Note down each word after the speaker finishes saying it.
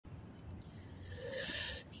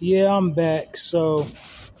Yeah, I'm back. So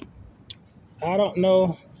I don't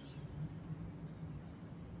know,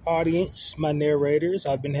 audience, my narrators.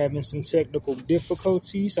 I've been having some technical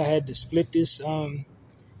difficulties. I had to split this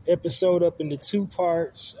episode up into two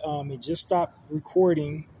parts. It just stopped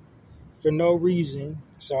recording for no reason.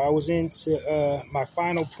 So I was into my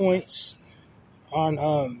final points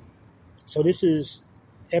on. So this is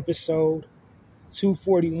episode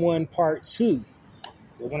 241, part two.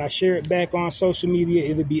 But when I share it back on social media,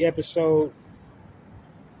 it'll be episode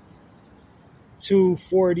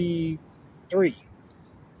 243.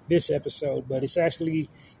 This episode, but it's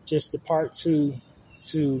actually just the part two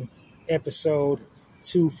to episode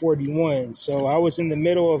 241. So I was in the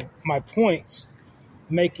middle of my points,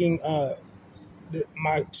 making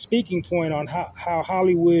my speaking point on how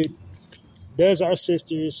Hollywood does our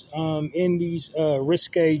sisters in these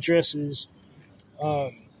risque dresses.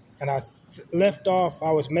 And I left off,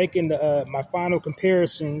 I was making my final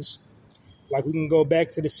comparisons. Like we can go back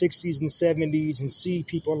to the 60s and 70s and see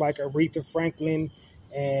people like Aretha Franklin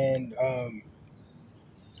and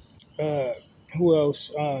who else?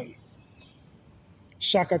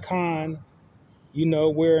 Shaka Khan,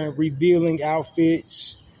 wearing revealing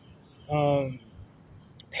outfits.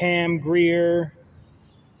 Pam Grier.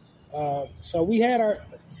 So we had our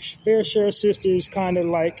fair share of sisters kind of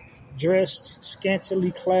like dressed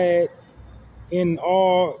scantily clad in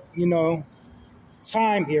all,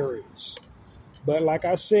 time eras. But like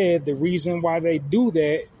I said, the reason why they do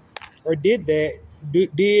that or did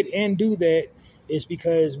and do that is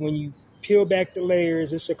because when you peel back the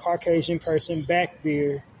layers, it's a Caucasian person back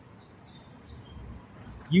there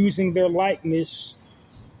using their likeness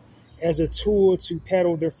as a tool to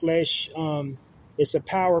peddle their flesh. It's a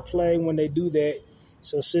power play when they do that.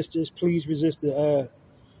 So sisters, please resist the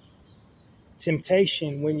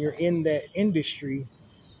temptation when you're in that industry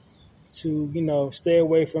to, stay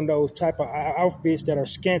away from those type of outfits that are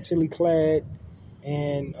scantily clad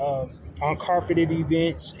and on carpeted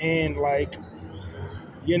events and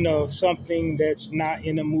something that's not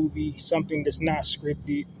in a movie, something that's not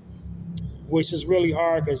scripted, which is really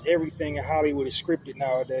hard because everything in Hollywood is scripted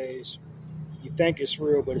nowadays. You think it's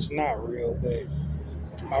real, but it's not real. But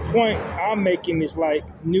my point I'm making is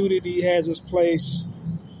like nudity has its place,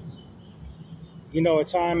 a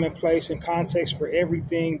time and place and context for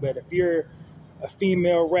everything. But if you're a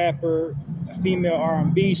female rapper, a female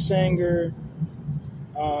R&B singer,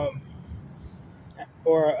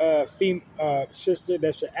 or a sister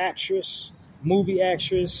that's an actress, movie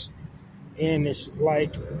actress, and it's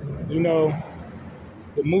like, the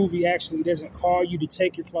movie actually doesn't call you to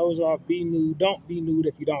take your clothes off, be nude. Don't be nude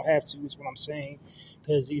if you don't have to, is what I'm saying.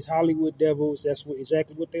 Because these Hollywood devils, that's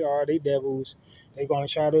exactly what they are. They devils. They're going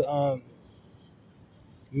to try to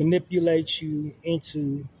manipulate you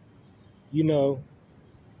into,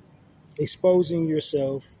 exposing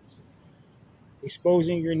yourself,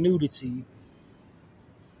 exposing your nudity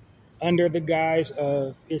under the guise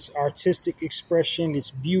of it's artistic expression,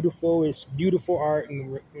 it's beautiful art,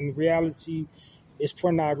 and in reality, it's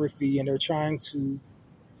pornography, and they're trying to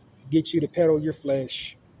get you to peddle your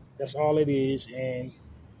flesh. That's all it is, and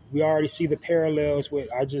we already see the parallels with,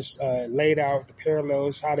 I just laid out the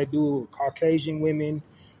parallels, how they do Caucasian women.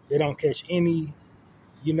 They don't catch any,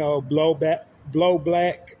 blowback,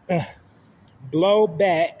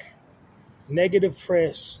 negative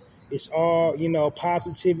press. It's all,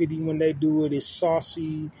 positivity when they do it. It's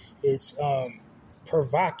saucy. It's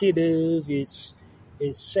provocative. It's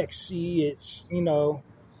sexy. It's,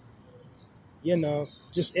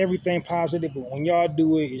 just everything positive. But when y'all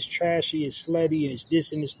do it, it's trashy, it's slutty, and it's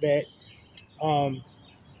this and it's that.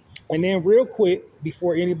 And then real quick,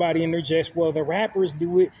 before anybody interjects, well, the rappers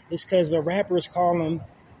do it. It's because the rappers call them,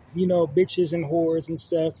 bitches and whores and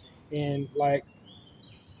stuff. And like,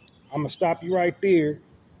 I'm going to stop you right there.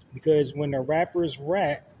 Because when the rappers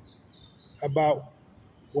rap about,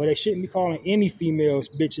 well, they shouldn't be calling any females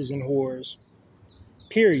bitches and whores,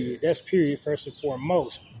 period. That's period, first and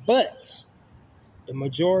foremost. But the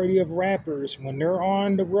majority of rappers, when they're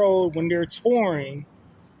on the road, when they're touring,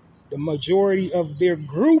 the majority of their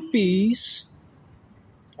groupies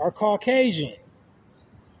are Caucasian.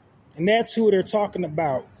 And that's who they're talking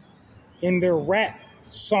about in their rap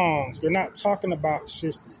songs. They're not talking about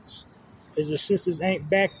sisters. Because the sisters ain't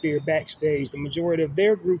back there backstage. The majority of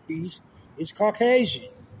their groupies is Caucasian.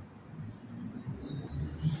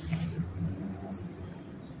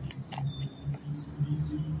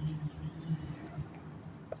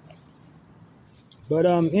 But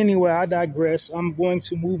anyway, I digress. I'm going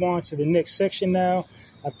to move on to the next section now.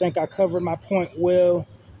 I think I covered my point well.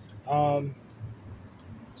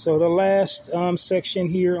 So the last section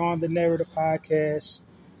here on the Narrative Podcast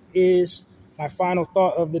is my final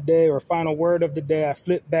thought of the day or final word of the day. I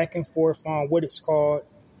flip back and forth on what it's called.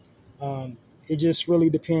 It just really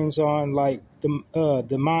depends on like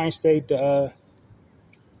the mind state, what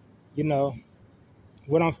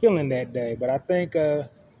I'm feeling that day. But I think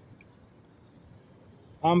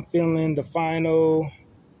I'm feeling the final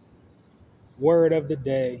word of the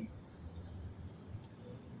day.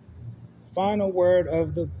 Final word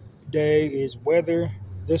of the day is weather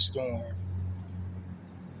the storm.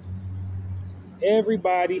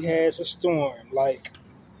 Everybody has a storm. Like,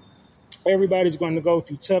 everybody's going to go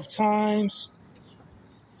through tough times.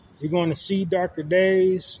 You're going to see darker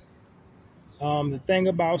days. The thing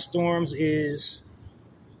about storms is,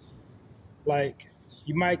 like,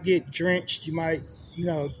 you might get drenched. You might,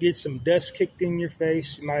 get some dust kicked in your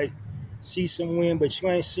face. You might see some wind, but you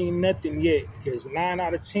ain't seen nothing yet, because 9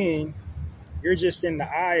 out of 10, you're just in the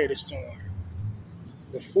eye of the storm.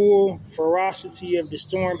 The full ferocity of the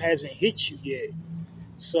storm hasn't hit you yet.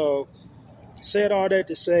 So, said all that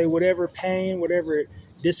to say, whatever pain, whatever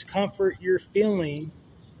discomfort you're feeling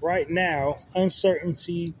right now,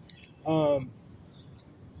 uncertainty,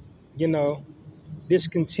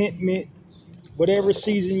 discontentment, whatever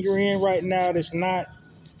season you're in right now that's not,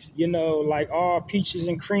 like all peaches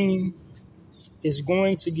and cream, is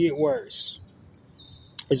going to get worse.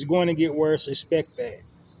 It's going to get worse. Expect that.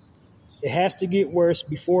 It has to get worse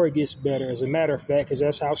before it gets better, as a matter of fact, because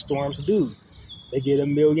that's how storms do. They get a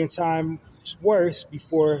million times worse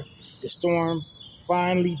before the storm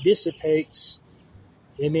finally dissipates,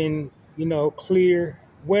 and then, clear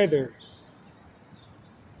weather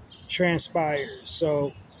transpires.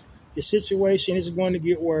 So the situation is going to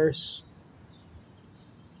get worse.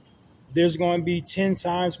 There's going to be 10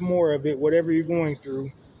 times more of it, whatever you're going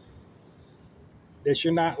through, that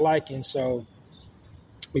you're not liking. So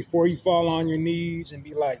before you fall on your knees and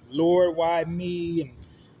be like, Lord, why me? And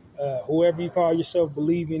whoever you call yourself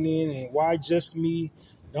believing in, and why just me?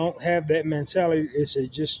 Don't have that mentality. It's a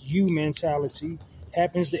just you mentality.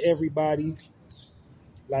 Happens to everybody.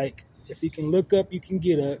 Like, if you can look up, you can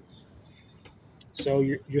get up. So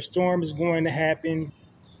your storm is going to happen.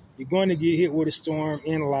 You're going to get hit with a storm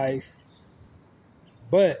in life.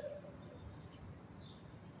 But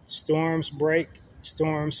storms break,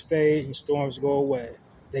 storms fade, and storms go away.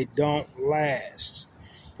 They don't last.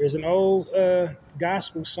 There's an old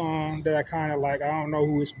gospel song that I kind of like. I don't know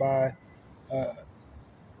who it's by.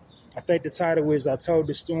 I think the title is "I Told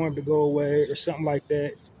the Storm to Go Away" or something like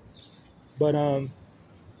that. But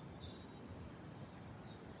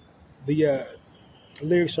the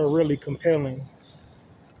lyrics are really compelling,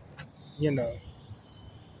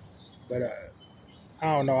 But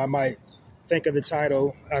I don't know. I might think of the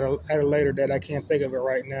title at a later date. I can't think of it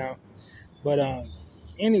right now. But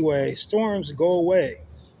anyway, storms go away.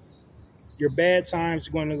 Your bad times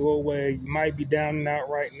are going to go away. You might be down and out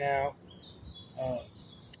right now.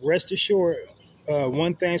 Rest assured,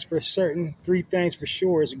 one thing's for certain, 3 things for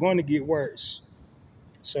sure, it's going to get worse.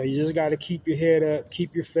 So you just got to keep your head up,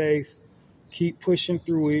 keep your faith, keep pushing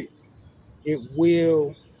through it. It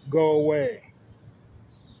will go away.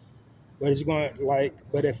 But it's going to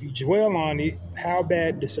but if you dwell on it, how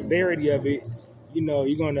bad the severity of it,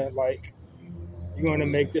 you're going to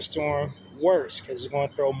make the storm worse, because it's going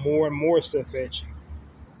to throw more and more stuff at you.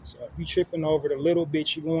 So if you're tripping over the little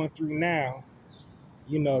bit you're going through now,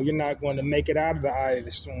 you're not going to make it out of the eye of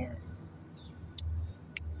the storm.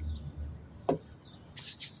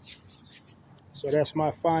 So that's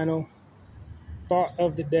my final thought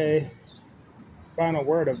of the day, final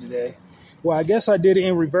word of the day. Well, I guess I did it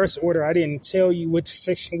in reverse order. I didn't tell you what the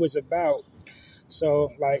section was about.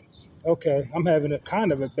 So, okay, I'm having a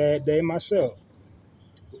kind of a bad day myself,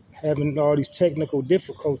 having all these technical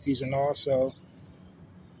difficulties and all. So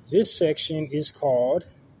this section is called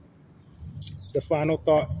the final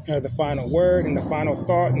thought, the final word, and the final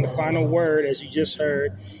thought and the final word, as you just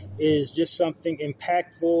heard, is just something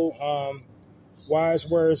impactful, wise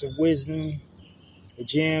words of wisdom, a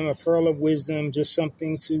gem, a pearl of wisdom, just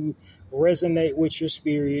something to resonate with your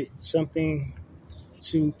spirit, something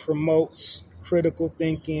to promote critical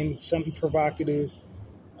thinking, something provocative,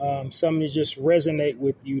 something to just resonate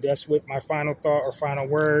with you. That's what my final thought or final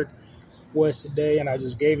word was today, and I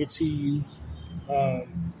just gave it to you.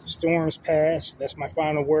 Storms past. That's my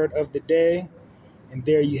final word of the day. And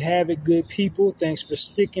there you have it, good people. Thanks for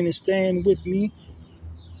sticking and staying with me.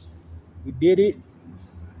 We did it.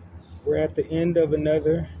 We're at the end of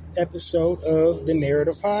another episode of the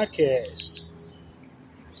Narrative Podcast.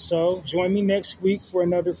 So join me next week for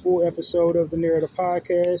another full episode of the Narrative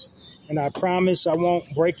Podcast. And I promise I won't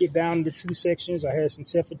break it down into 2 sections. I had some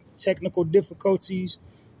technical difficulties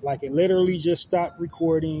Like it literally just stopped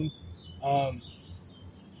recording. I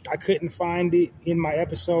couldn't find it in my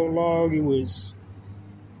episode log. It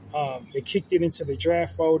kicked it into the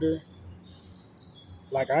draft folder.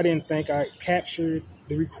 Like I didn't think I captured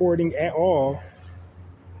the recording at all.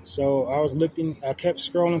 So I kept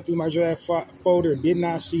scrolling through my draft folder, did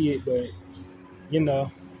not see it, but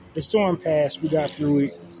the storm passed, we got through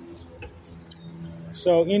it.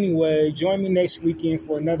 So anyway, join me next weekend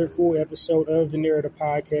for another full episode of the Narrative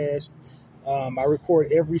Podcast. I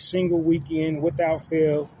record every single weekend without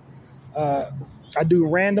fail. I do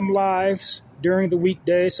random lives during the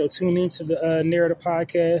weekday, so tune into the Narrative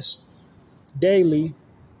Podcast daily,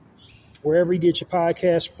 wherever you get your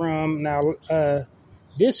podcast from. Now,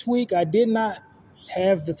 this week I did not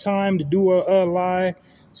have the time to do a live.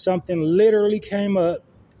 Something literally came up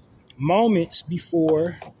moments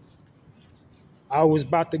before I was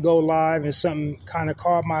about to go live, and something kind of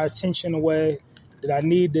caught my attention away that I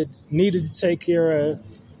needed to take care of.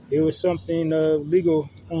 It was something of legal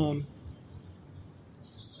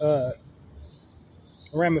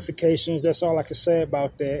ramifications. That's all I can say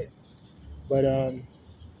about that. But I'm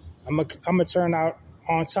gonna turn out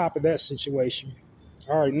on top of that situation.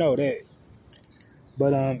 I already know that.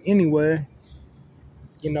 But anyway,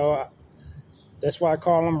 that's why I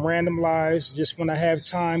call them random lives. Just when I have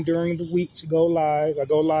time during the week to go live, I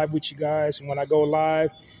go live with you guys. And when I go live,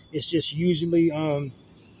 it's just usually I'm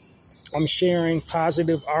sharing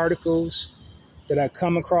positive articles that I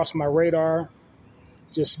come across my radar,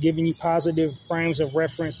 just giving you positive frames of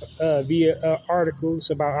reference via articles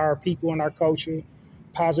about our people and our culture,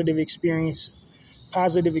 positive experiences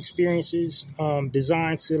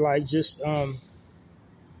designed to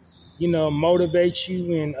motivate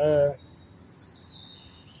you and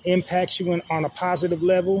impact you on a positive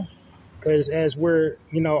level. Because as we're,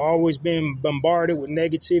 always been bombarded with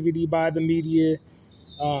negativity by the media,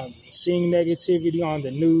 seeing negativity on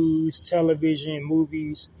the news, television,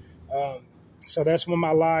 movies. So that's what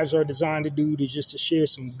my lives are designed to do, to share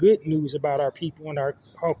some good news about our people and our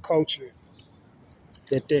culture.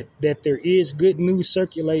 That there is good news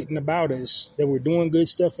circulating about us, that we're doing good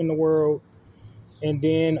stuff in the world. And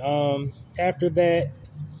then after that,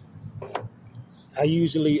 I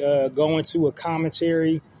usually go into a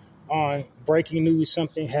commentary on breaking news,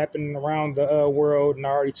 something happening around the world. And I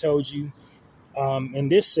already told you in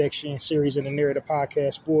this series of the Narrative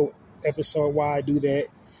Podcast, full episode, why I do that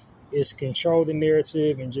is control the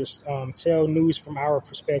narrative and just tell news from our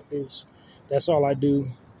perspectives. That's all I do.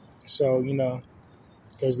 So,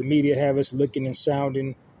 because the media have us looking and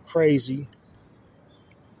sounding crazy.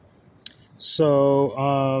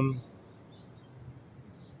 So,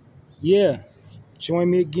 join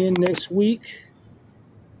me again next week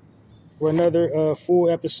for another full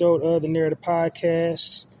episode of the Narrative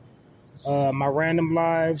Podcast. My random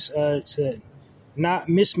lives, to not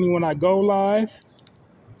miss me when I go live,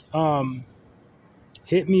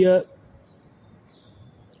 hit me up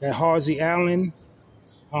at Halsey Allen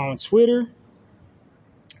on Twitter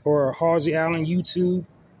or Halsey Allen YouTube.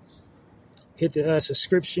 Hit the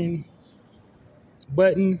subscription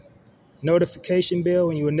button, notification bell,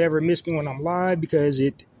 and you will never miss me when I'm live, because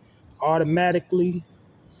it automatically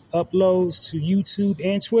uploads to YouTube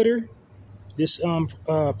and Twitter. This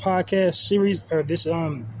podcast series, or this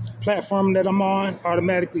platform that I'm on,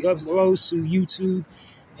 automatically uploads to YouTube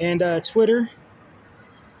and Twitter.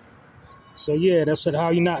 So yeah, that's how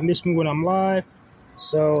you not miss me when I'm live.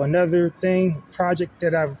 So another project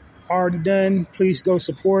that I've already done, please go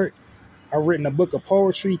support. I've written a book of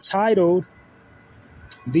poetry titled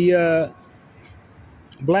The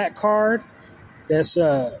Black Card. That's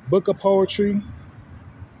a book of poetry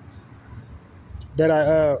that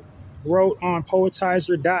I wrote on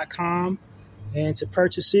Poetizer.com. And to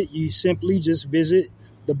purchase it, you simply just visit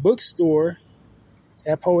the bookstore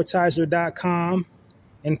at Poetizer.com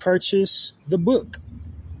and purchase the book,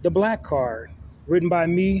 The Black Card, written by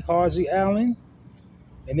me, Halsey Allen.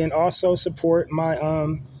 And then also support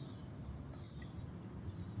my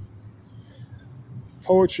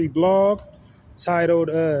poetry blog titled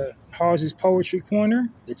Halsey's Poetry Corner.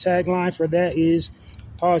 The tagline for that is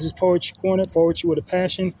Halsey's Poetry Corner, poetry with a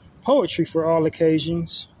passion, poetry for all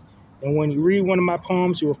occasions. And when you read one of my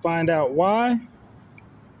poems, you will find out why.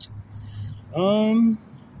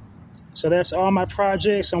 So that's all my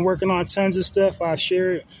projects. I'm working on tons of stuff. I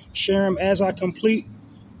share them as I complete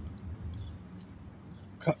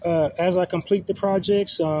the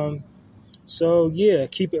projects. So yeah,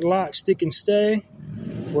 keep it locked, stick and stay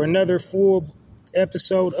for another full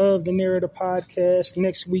episode of the Narrative Podcast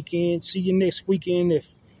next weekend. See you next weekend.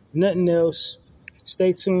 If nothing else,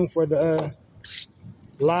 stay tuned for the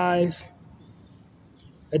live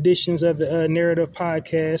editions of the Narrative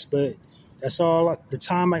Podcast. But that's all the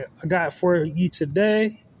time I got for you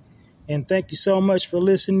today. And thank you so much for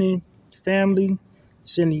listening, family.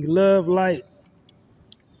 Sending you love, light,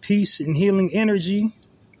 peace, and healing energy.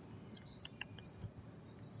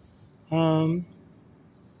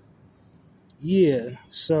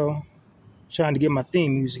 So trying to get my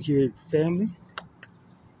theme music here, family.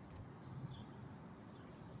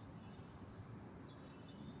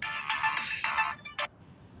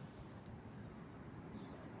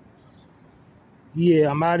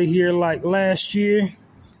 I'm out of here like last year.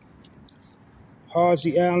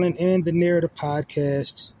 Halsey Allen and the Narrative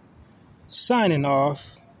Podcast signing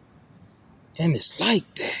off. And it's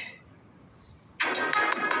like that.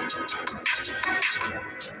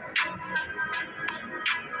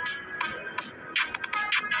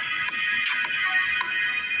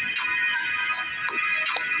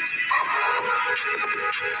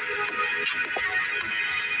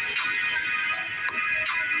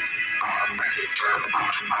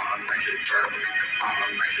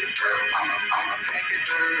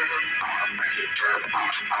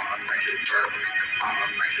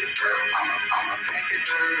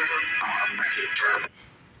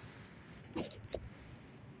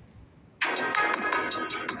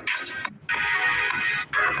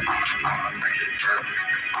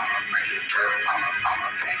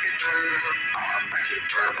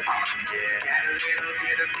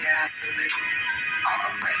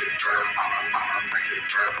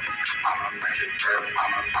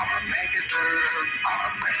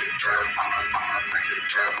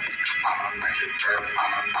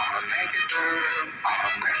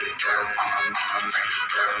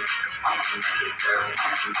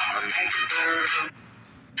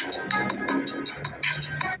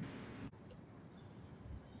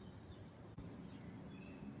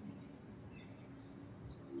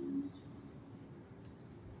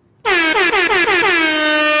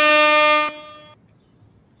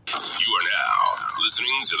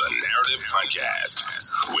 To the Narrative Podcast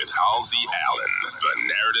with Halsey Allen. The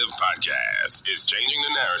Narrative Podcast is changing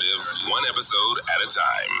the narrative one episode at a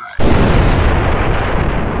time.